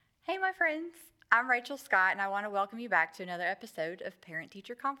Hey, my friends. I'm Rachel Scott, and I want to welcome you back to another episode of Parent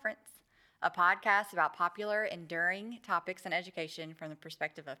Teacher Conference, a podcast about popular, enduring topics in education from the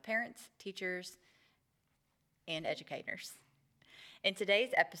perspective of parents, teachers, and educators. In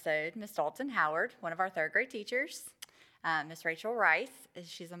today's episode, Miss Dalton Howard, one of our third grade teachers, Miss Rachel Rice,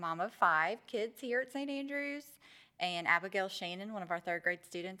 she's a mom of 5 kids here at St. Andrews, and Abigail Shannon, one of our third grade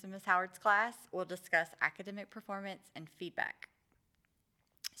students in Miss Howard's class, will discuss academic performance and feedback.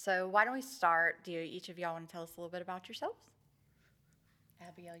 So why don't we start? Do each of y'all want to tell us a little bit about yourselves?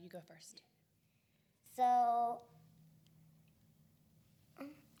 Abigail, you go first. So, Do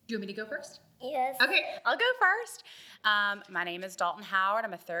you want me to go first? yes. Okay, I'll go first. My name is Dalton Howard.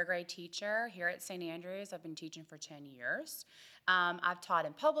 I'm a third grade teacher here at St. Andrews. I've been teaching for 10 years. I've taught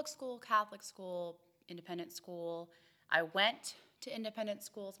in public school, Catholic school, independent school. I went to independent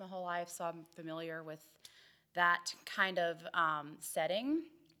schools my whole life, so I'm familiar with that kind of setting.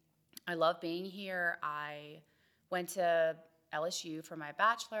 I love being here. I went to LSU for my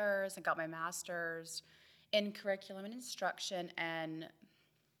bachelor's and got my master's in curriculum and instruction, and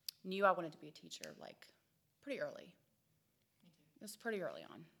knew I wanted to be a teacher pretty early. It was pretty early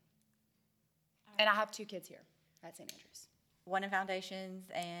on. And I have 2 kids here at St. Andrews. One in foundations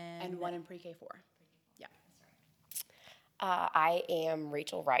and one in pre-K 4. Yeah. I am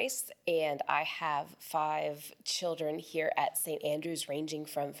Rachel Rice, and I have 5 children here at St. Andrews, ranging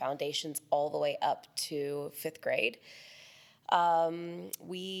from foundations all the way up to 5th grade.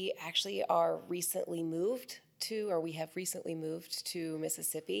 We actually we have recently moved to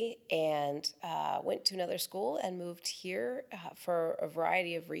Mississippi and went to another school and moved here for a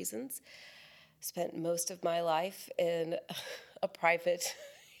variety of reasons. Spent most of my life in a private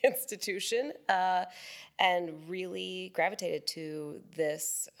institution and really gravitated to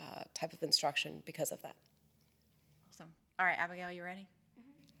this type of instruction because of that. Awesome. All right, Abigail, you ready?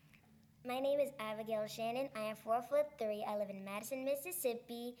 My name is Abigail Shannon. I am 4'3". I live in Madison,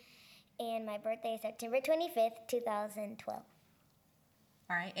 Mississippi, and my birthday is September 25th, 2012. All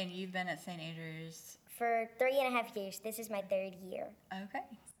right, and you've been at St. Andrews For 3.5 years. This is my 3rd year. Okay,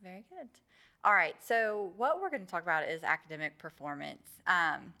 very good. All right, so what we're going to talk about is academic performance.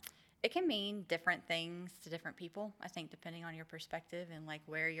 It can mean different things to different people, I think, depending on your perspective and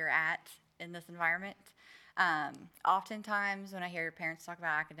where you're at in this environment. Oftentimes, when I hear parents talk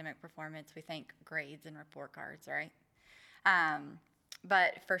about academic performance, we think grades and report cards, right?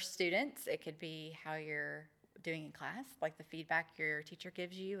 But for students, it could be how you're doing in class, like the feedback your teacher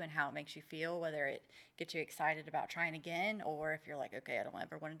gives you and how it makes you feel, whether it gets you excited about trying again or if you're like, okay, I don't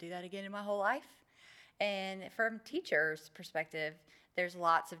ever want to do that again in my whole life. And from teachers' perspective, there's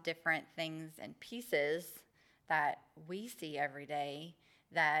lots of different things and pieces that we see every day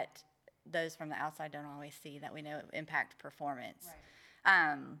that those from the outside don't always see that we know impact performance.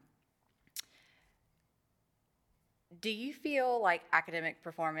 Right. Do you feel like academic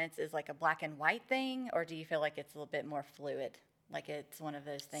performance is like a black and white thing, or do you feel like it's a little bit more fluid? Like it's one of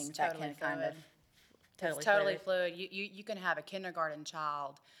those things that can kind of totally fluid. You can have a kindergarten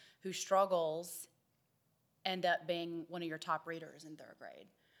child who struggles end up being one of your top readers in 3rd grade.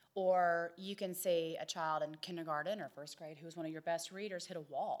 Or you can see a child in kindergarten or 1st grade who was one of your best readers hit a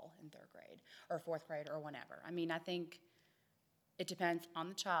wall in 3rd grade or 4th grade or whenever. I mean, I think it depends on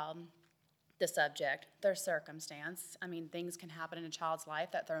the child, the subject, their circumstance. I mean, things can happen in a child's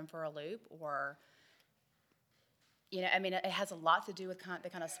life that throw them for a loop, or, it has a lot to do with the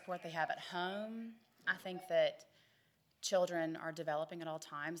kind of support they have at home. I think that children are developing at all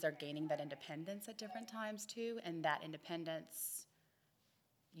times. They're gaining that independence at different times, too, and that independence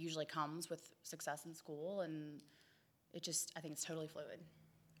usually comes with success in school, and I think it's totally fluid.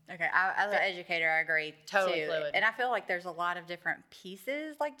 Okay, as an educator, I agree Totally too. fluid. And I feel like there's a lot of different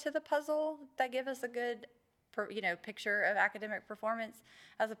pieces to the puzzle that give us a good picture of academic performance.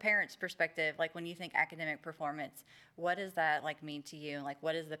 As a parent's perspective, when you think academic performance, what does that mean to you?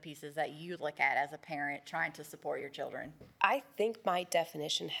 What is the pieces that you look at as a parent trying to support your children? I think my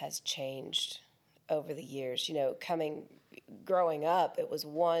definition has changed over the years. Growing up, it was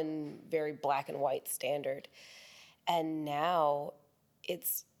one very black and white standard. And now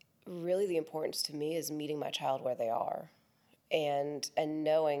it's really the importance to me is meeting my child where they are and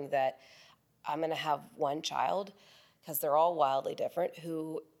knowing that I'm going to have one child, because they're all wildly different,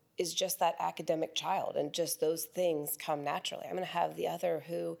 who is just that academic child, and just those things come naturally. I'm going to have the other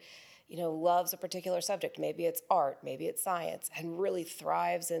who, loves a particular subject. Maybe it's art, maybe it's science, and really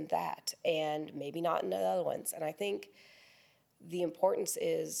thrives in that, and maybe not in the other ones. And I think the importance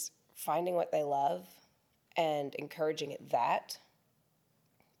is finding what they love and encouraging that.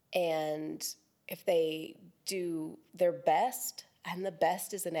 And if they do their best and the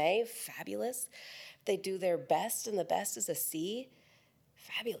best is an A, fabulous. If they do their best and the best is a C,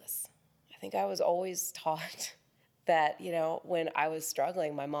 fabulous. I think I was always taught that, when I was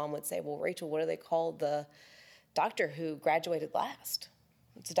struggling, my mom would say, well, Rachel, what do they call the doctor who graduated last?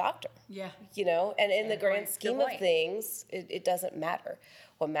 It's a doctor. Yeah. And in the grand point. scheme Good of point. things, it doesn't matter.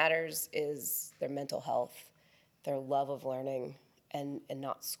 What matters is their mental health, their love of learning, and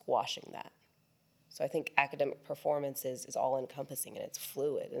not squashing that. So I think academic performance is all encompassing and it's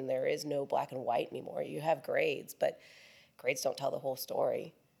fluid, and there is no black and white anymore. You have grades, but grades don't tell the whole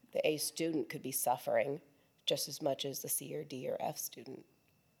story. The A student could be suffering just as much as the C or D or F student.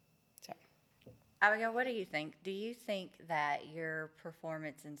 So. Abigail, what do you think? Do you think that your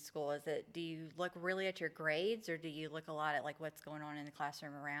performance in school, do you look really at your grades, or do you look a lot at like what's going on in the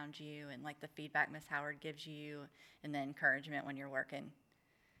classroom around you and like the feedback Miss Howard gives you and the encouragement when you're working?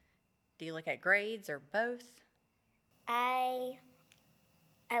 Do you look at grades or both? I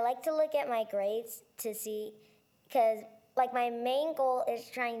like to look at my grades to see, because like my main goal is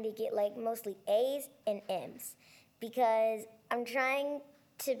trying to get like mostly A's and M's, because I'm trying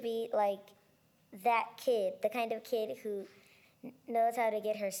to be like that kid, the kind of kid who knows how to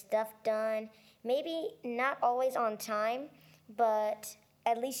get her stuff done. Maybe not always on time, but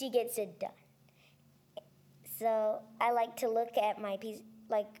at least she gets it done. So I like to look at my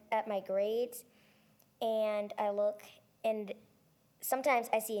at my grades, and I look, and sometimes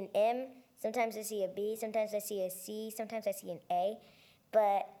I see an M, sometimes I see a B, sometimes I see a C, sometimes I see an A.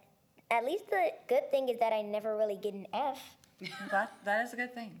 But at least the good thing is that I never really get an F. That is a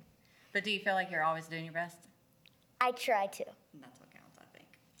good thing. But do you feel like you're always doing your best? I try to. That's what counts, I think.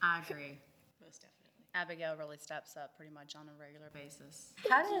 I agree. Most definitely. Abigail really steps up pretty much on a regular basis.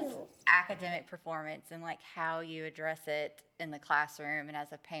 How does academic performance and like how you address it in the classroom and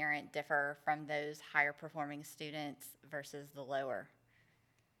as a parent differ from those higher performing students versus the lower?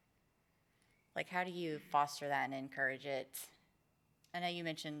 Like, how do you foster that and encourage it? I know you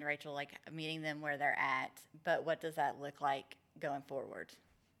mentioned, Rachel, like meeting them where they're at, but what does that look like going forward?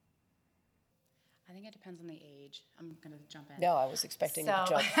 I think it depends on the age. I'm going to jump in. No, I was expecting you to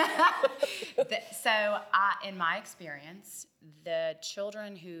jump. In my experience, the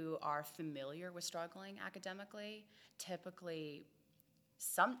children who are familiar with struggling academically typically,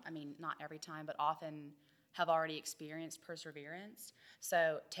 not every time, but often have already experienced perseverance.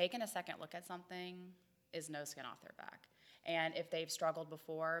 So taking a second look at something is no skin off their back. And if they've struggled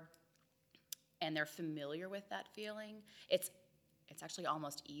before and they're familiar with that feeling, it's actually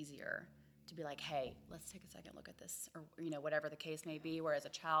almost easier to be like, hey, let's take a second look at this, or whatever the case may be. Whereas a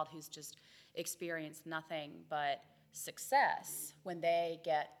child who's just experienced nothing but success, when they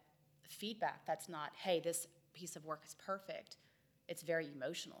get feedback that's not, hey, this piece of work is perfect, it's very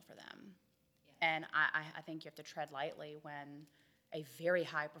emotional for them. Yeah. And I think you have to tread lightly when a very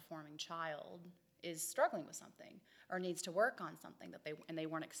high performing child is struggling with something or needs to work on something and they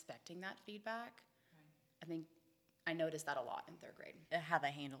weren't expecting that feedback. Right. I think I noticed that a lot in third grade. How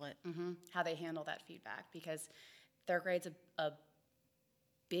they handle it. Mm-hmm. How they handle that feedback, because third grade's a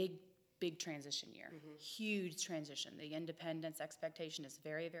big transition year. Mm-hmm. Huge transition. The independence expectation is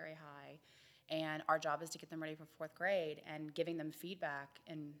very, very high, and our job is to get them ready for fourth grade, and giving them feedback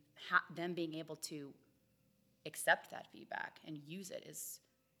and them being able to accept that feedback and use it is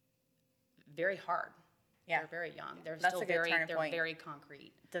very hard. Yeah. They're very young. They're That's still a good turning point. very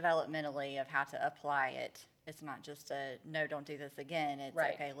concrete. Developmentally of how to apply it. It's not just no, don't do this again. It's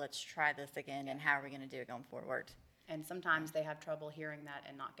right. Okay, let's try this again, and how are we going to do it going forward? And sometimes they have trouble hearing that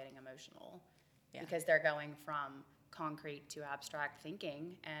and not getting emotional because they're going from concrete to abstract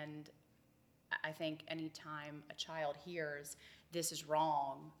thinking. And I think anytime a child hears this is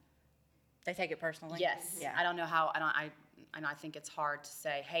wrong, they take it personally. Yes. Yeah. I don't know how. I think it's hard to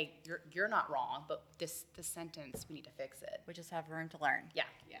say, hey, you're not wrong, but this sentence, we need to fix it. We just have room to learn. Yeah.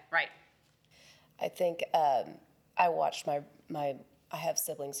 Right. I think I watched I have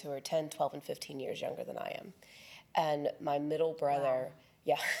siblings who are 10, 12, and 15 years younger than I am. And my middle brother,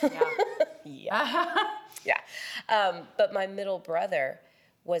 but my middle brother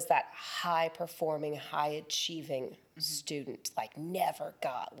was that high-performing, high-achieving student, like never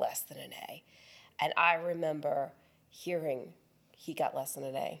got less than an A. And I remember hearing he got less than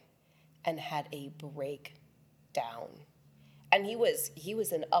an A and had a breakdown. And he was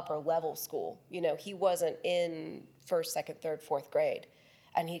in upper level school. He wasn't in first, second, third, fourth grade.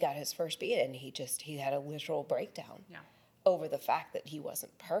 And he got his first B, and he had a literal breakdown over the fact that he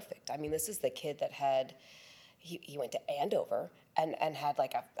wasn't perfect. I mean, this is the kid that he went to Andover and had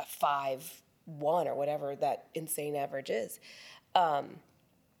like a 5.1 or whatever that insane average is.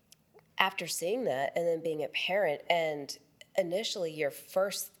 After seeing that and then being a parent and initially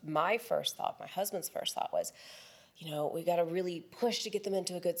my husband's first thought was, we got to really push to get them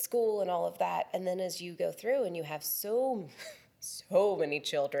into a good school and all of that. And then as you go through and you have so many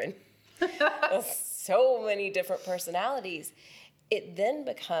children, so many different personalities, it then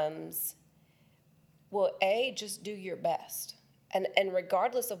becomes, well, just do your best. And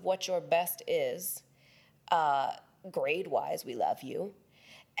regardless of what your best is, grade-wise, we love you.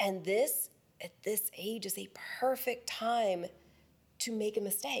 And at this age is a perfect time to make a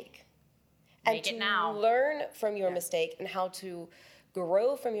mistake. Make it now. Learn from your mistake and how to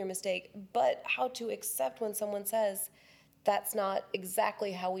grow from your mistake, but how to accept when someone says, that's not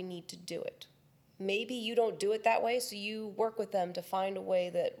exactly how we need to do it. Maybe you don't do it that way, so you work with them to find a way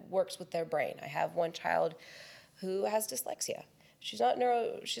that works with their brain. I have one child who has dyslexia. She's not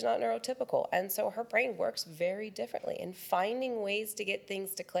neurotypical, and so her brain works very differently. And finding ways to get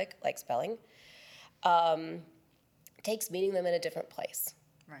things to click, like spelling, takes meeting them in a different place.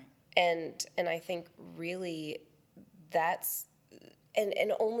 Right. And I think really that's, and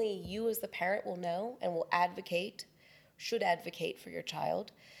only you as the parent will know and should advocate for your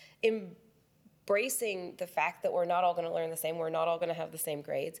child. Embracing the fact that we're not all going to learn the same, we're not all going to have the same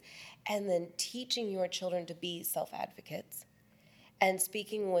grades, and then teaching your children to be self-advocates and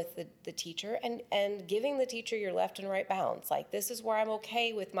speaking with the teacher and giving the teacher your left and right bounds. Like, this is where I'm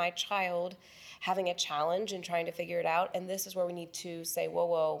okay with my child having a challenge and trying to figure it out, and this is where we need to say,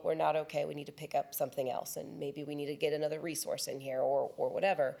 whoa, we're not okay, we need to pick up something else, and maybe we need to get another resource in here or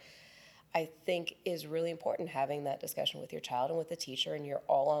whatever. I think is really important, having that discussion with your child and with the teacher, and you're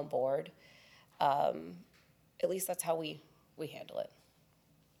all on board. At least that's how we handle it.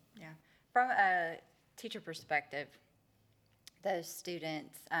 Yeah. From a teacher perspective, those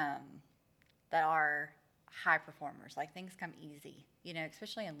students that are high performers, like, things come easy,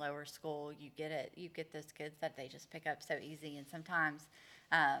 especially in lower school, you get those kids that they just pick up so easy, and sometimes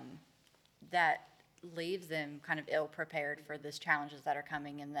that leaves them kind of ill prepared for those challenges that are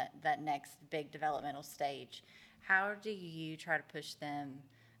coming in that next big developmental stage. How do you try to push them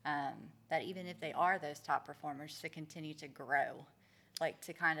that even if they are those top performers, to continue to grow, like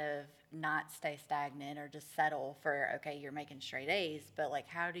to kind of not stay stagnant or just settle for, okay, you're making straight A's, but like,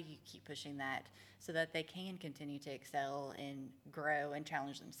 how do you keep pushing that so that they can continue to excel and grow and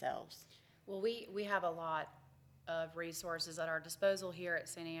challenge themselves? Well, we have a lot of resources at our disposal here at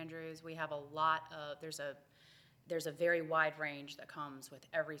St. Andrews. We have a lot of, there's a very wide range that comes with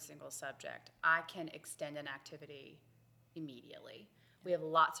every single subject. I can extend an activity immediately. We have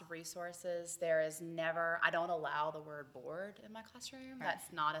lots of resources. I don't allow the word bored in my classroom. Right.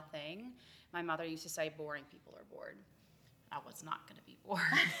 That's not a thing. My mother used to say boring people are bored. I was not going to be bored.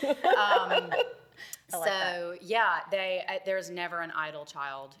 There's never an idle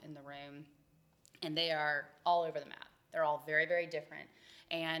child in the room, and they are all over the map. They're all very, very different.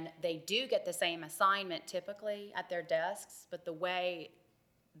 And they do get the same assignment typically at their desks, but the way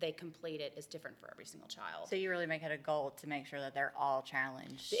they complete it is different for every single child. So you really make it a goal to make sure that they're all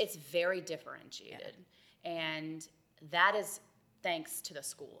challenged. It's very differentiated. Yeah. And that is thanks to the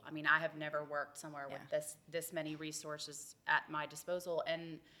school. I mean, I have never worked somewhere with this many resources at my disposal.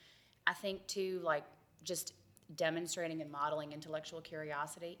 And I think too, like, just demonstrating and modeling intellectual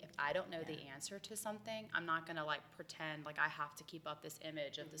curiosity. If I don't know the answer to something, I'm not going to like pretend like I have to keep up this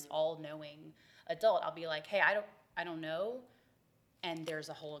image of this all-knowing adult. I'll be like, hey, I don't know. And there's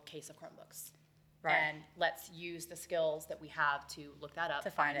a whole case of Chromebooks. Right. And let's use the skills that we have to look that up,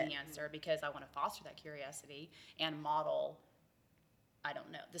 to find the answer, because I want to foster that curiosity and model, I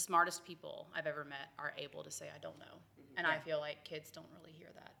don't know. The smartest people I've ever met are able to say, I don't know. And I feel like kids don't really hear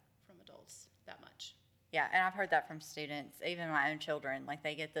that from adults that much. Yeah, and I've heard that from students, even my own children. Like,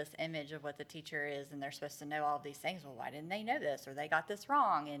 they get this image of what the teacher is, and they're supposed to know all of these things. Well, why didn't they know this? Or they got this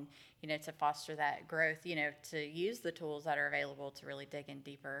wrong. And, to foster that growth, to use the tools that are available to really dig in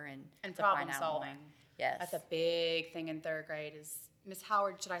deeper and to problem find out solving. More. Yes. That's a big thing in third grade is, Miss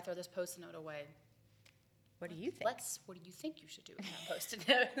Howard, should I throw this Post-it note away? What do you think? What do you think you should do with that Post-it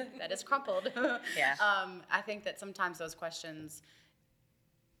note that is crumpled? Yeah. I think that sometimes those questions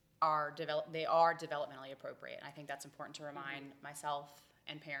are developmentally appropriate. I think that's important to remind myself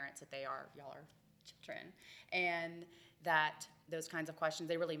and parents that y'all are children, and that those kinds of questions,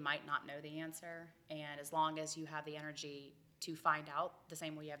 they really might not know the answer. And as long as you have the energy to find out the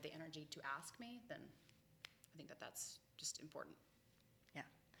same way you have the energy to ask me, then I think that that's just important.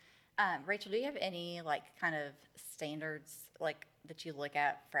 Yeah. Rachel, do you have any kind of standards that you look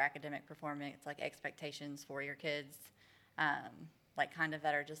at for academic performance, like expectations for your kids? Kind of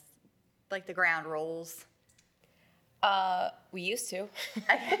that are just the ground rules? We used to.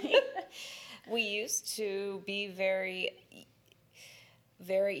 Okay. We used to be very,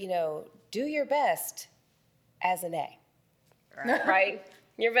 very, do your best as an A, right?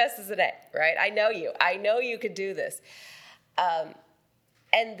 Your best is an A, right? I know you. I know you could do this.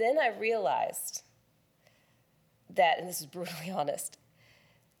 And then I realized that, and this is brutally honest,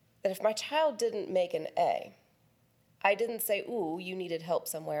 that if my child didn't make an A, I didn't say, ooh, you needed help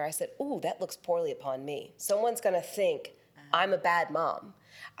somewhere. I said, ooh, that looks poorly upon me. Someone's going to think I'm a bad mom.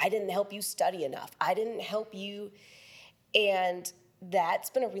 I didn't help you study enough. I didn't help you. And that's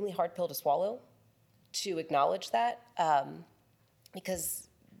been a really hard pill to swallow, to acknowledge that, because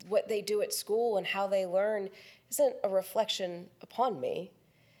what they do at school and how they learn isn't a reflection upon me.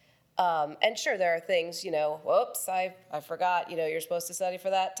 And sure, there are things, whoops, I forgot, you're supposed to study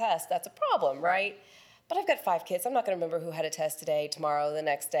for that test. That's a problem, right? But I've got 5 kids. I'm not going to remember who had a test today, tomorrow, the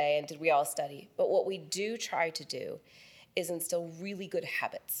next day, and did we all study. But what we do try to do is instill really good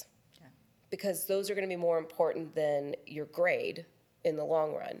habits, because those are going to be more important than your grade in the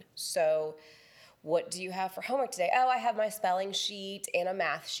long run. So what do you have for homework today? Oh, I have my spelling sheet and a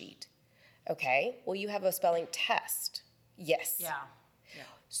math sheet. Okay, well, you have a spelling test. Yes. Yeah.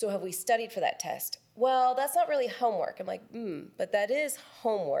 So have we studied for that test? Well, that's not really homework. I'm like, but that is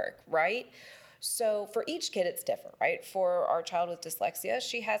homework, right? So for each kid, it's different, right? For our child with dyslexia,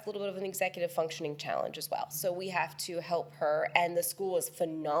 she has a little bit of an executive functioning challenge as well. So we have to help her, and the school is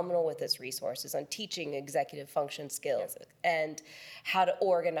phenomenal with its resources on teaching executive function skills and how to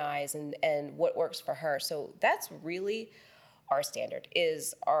organize and what works for her. So that's really our standard,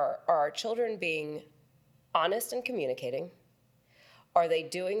 is our children being honest and communicating? Are they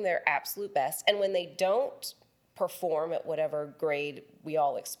doing their absolute best? And when they don't perform at whatever grade we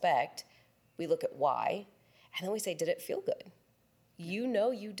all expect, we look at why, and then we say, did it feel good? You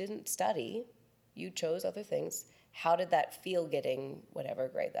didn't study. You chose other things. How did that feel getting whatever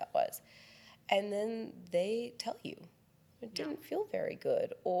grade that was? And then they tell you, it didn't feel very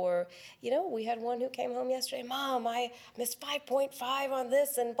good. Or, we had one who came home yesterday, Mom, I missed 5.5 on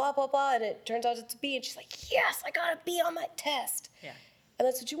this and blah, blah, blah, and it turns out it's a B. And she's like, yes, I got a B on that test. Yeah. And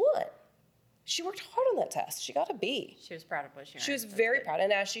that's what you want. She worked hard on that test. She got a B. She was proud of what she earned. She was very proud,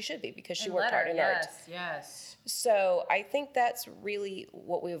 and as she should be, because she worked hard in art. Yes. So I think that's really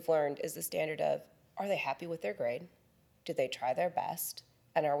what we've learned, is the standard of, are they happy with their grade? Did they try their best?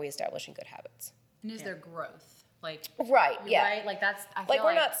 And are we establishing good habits? And is there growth? Like, right, yeah. Right? Like, that's, I feel like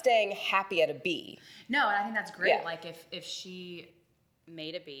we're not staying happy at a B. No, and I think that's great. Yeah. Like, if she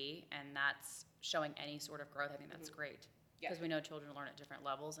made a B and that's showing any sort of growth, I think that's great. Because we know children learn at different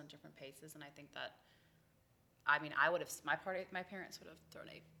levels and different paces, and I think that, I would have, my parents would have thrown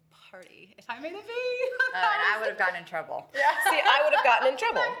a party if I made a B. And I would have gotten in trouble. See, I would have gotten in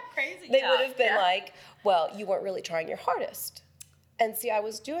trouble. Crazy. They would have been like, well, you weren't really trying your hardest. And see, I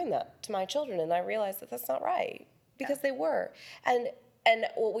was doing that to my children, and I realized that that's not right, because they were. And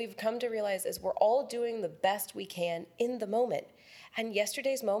what we've come to realize is we're all doing the best we can in the moment. And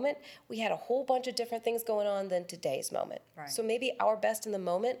yesterday's moment, we had a whole bunch of different things going on than today's moment. Right. So maybe our best in the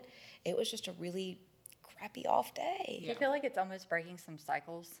moment, it was just a really crappy off day. Do you feel like it's almost breaking some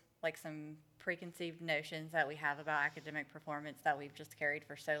cycles, like some preconceived notions that we have about academic performance that we've just carried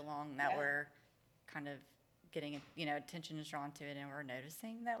for so long that we're kind of getting, attention is drawn to it, and we're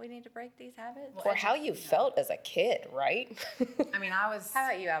noticing that we need to break these habits? Or how you felt as a kid, right? I was... How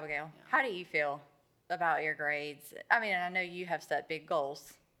about you, Abigail? How do you feel about your grades? I know you have set big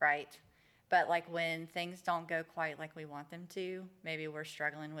goals, right? But like when things don't go quite like we want them to, maybe we're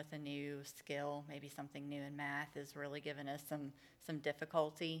struggling with a new skill, maybe something new in math is really giving us some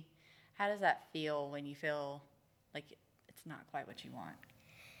difficulty. How does that feel when you feel like it's not quite what you want?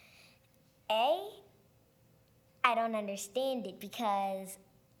 I don't understand it, because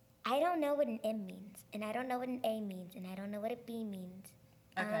I don't know what an M means, and I don't know what an A means, and I don't know what a B means.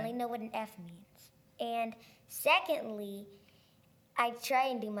 Okay. I only know what an F means. And secondly, I try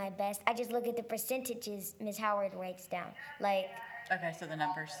and do my best. I just look at the percentages Ms. Howard writes down. Like, Okay, so the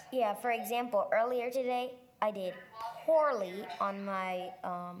numbers. yeah, for example, earlier today, I did poorly on my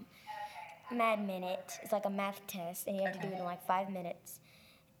Mad Minute. It's like a math test, and you have to do it in like 5 minutes.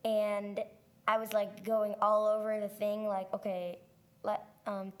 And I was like going all over the thing, like, okay,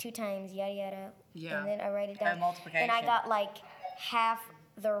 2 times, yada yada. Yeah. And then I write it down. multiplication. And I got like half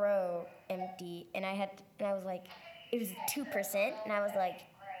the row empty, and I was like, it was 2%, and I was like,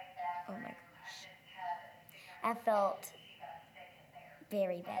 oh my gosh. I felt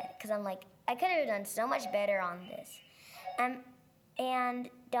very bad, because I'm like, I could have done so much better on this. And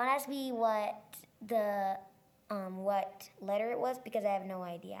don't ask me what letter it was, because I have no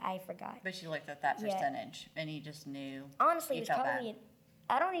idea. I forgot. But you looked at that Yeah. percentage and you just knew. Honestly, you it was felt probably,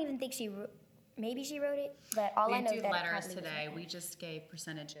 I don't even think she maybe she wrote it, but all We I know do is that it letters probably was today. in We just gave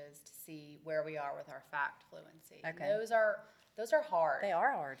percentages to see where we are with our fact fluency. And Okay. those are hard. They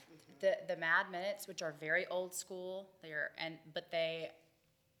are hard. The Mad Minutes, which are very old school,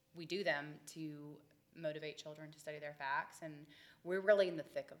 we do them to motivate children to study their facts, and we're really in the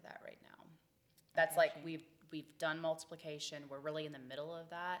thick of that right now. That's like we've done multiplication. We're really in the middle of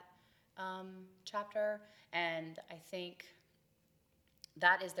that chapter, and I think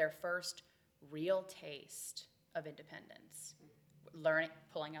that is their first real taste of independence. Learning,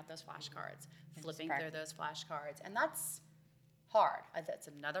 pulling out those flashcards, flipping through practice. those flashcards, and that's hard. That's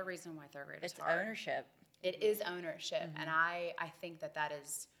another reason why third grade is It's hard. ownership. It is ownership, and I think that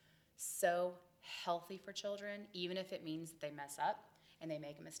is so healthy for children, even if it means that they mess up and they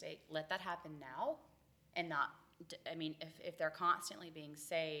make a mistake. Let that happen now, and not. I mean, if they're constantly being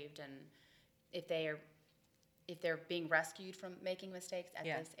saved, and if they're being rescued from making mistakes at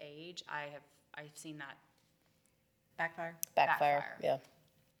Yeah. this age, I've seen that Backfire. backfire. Yeah.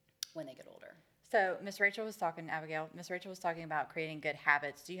 When they get older. So Miss Rachel was talking about creating good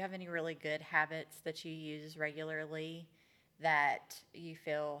habits. Do you have any really good habits that you use regularly that you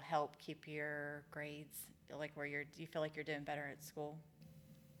feel help keep your grades, like do you feel like you're doing better at school?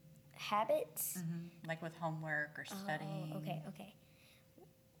 habits. Like with homework or studying? Oh, okay.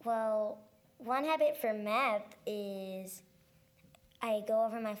 Well, one habit for math is I go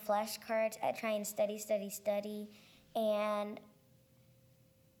over my flashcards. I try and study, and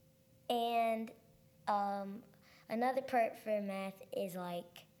another part for math is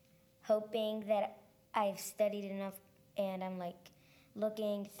like hoping that I've studied enough, and I'm like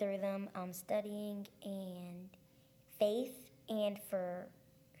looking through them. I'm studying and faith, and for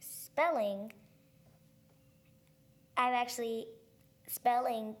spelling, I've actually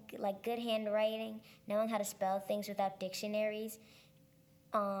spelling, like good handwriting, knowing how to spell things without dictionaries,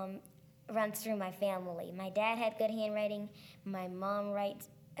 runs through my family. My dad had good handwriting. My mom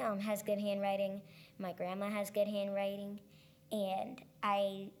has good handwriting. My grandma has good handwriting, and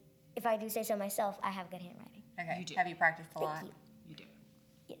if I do say so myself, I have good handwriting. Okay. You do. Have you practiced a lot? Thank you. You do.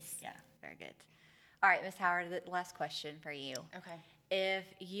 Yes. Yeah, very good. All right, Miss Howard, the last question for you. Okay. If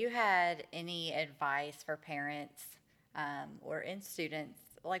you had any advice for parents or in students,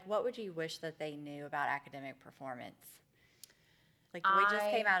 like what would you wish that they knew about academic performance? Like we just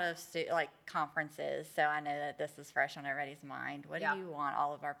came out of conferences, so I know that this is fresh on everybody's mind. What Yeah. do you want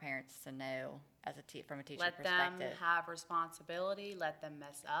all of our parents to know as from a teacher Let perspective? them have responsibility. Let them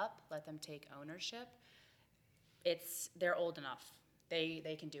mess up. Let them take ownership. They're old enough.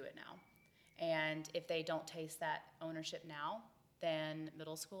 They can do it now. And if they don't taste that ownership now, then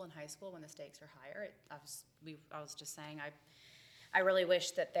middle school and high school, when the stakes are higher, I was just saying, I really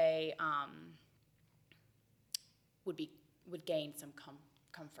wish that they would gain some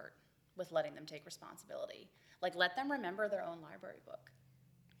comfort with letting them take responsibility. Like, let them remember their own library book.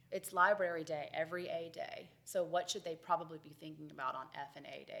 It's library day, every A day. So what should they probably be thinking about on F and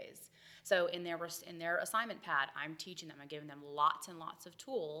A days? So in their assignment pad, I'm teaching them. I'm giving them lots and lots of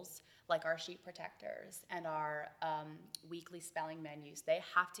tools, like our sheet protectors and our weekly spelling menus. They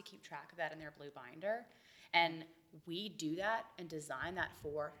have to keep track of that in their blue binder. And we do that and design that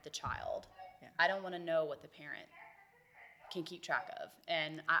for the child. Yeah. I don't want to know what the parent can keep track of.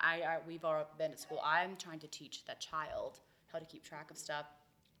 And we've all been at school. I'm trying to teach that child how to keep track of stuff.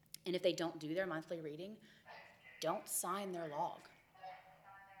 And if they don't do their monthly reading, don't sign their log.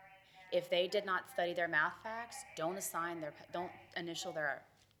 If they did not study their math facts, don't initial their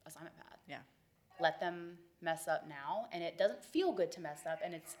assignment pad. Yeah. Let them mess up now, and it doesn't feel good to mess up.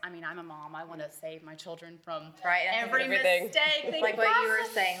 And I'm a mom. I want to save my children from Right, and every everything. mistake. Like what you were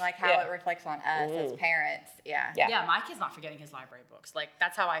saying, like how Yeah. it reflects on us as parents. Yeah. Yeah. Yeah, my kid's not forgetting his library books. Like,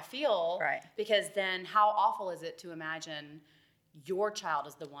 that's how I feel. Right. Because then how awful is it to imagine your child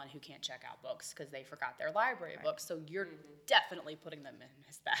is the one who can't check out books because they forgot their library books. So you're definitely putting them in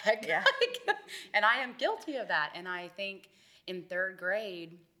his bag. Yeah. And I am guilty of that. And I think in third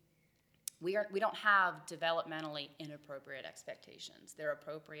grade, we don't have developmentally inappropriate expectations. They're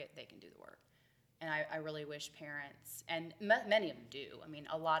appropriate. They can do the work. And I really wish parents, and many of them do. I mean,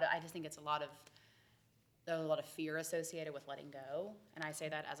 I just think there's a lot of fear associated with letting go. And I say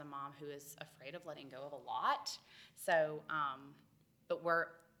that as a mom who is afraid of letting go of a lot. So, but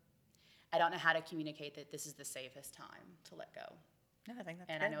I don't know how to communicate that this is the safest time to let go. No, I think that's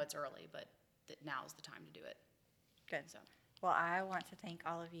And good. I know it's early, but now is the time to do it. Good. So, Well, I want to thank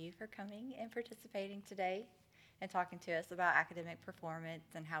all of you for coming and participating today and talking to us about academic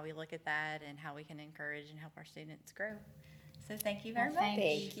performance and how we look at that and how we can encourage and help our students grow. So thank you very much.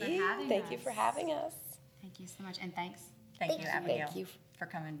 Thank you for having Thank you us. for having us. Thank you so much. And thanks Thank you, Thank you. Abigail, Thank you. for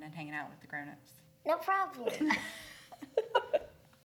coming and hanging out with the grown-ups. No problem.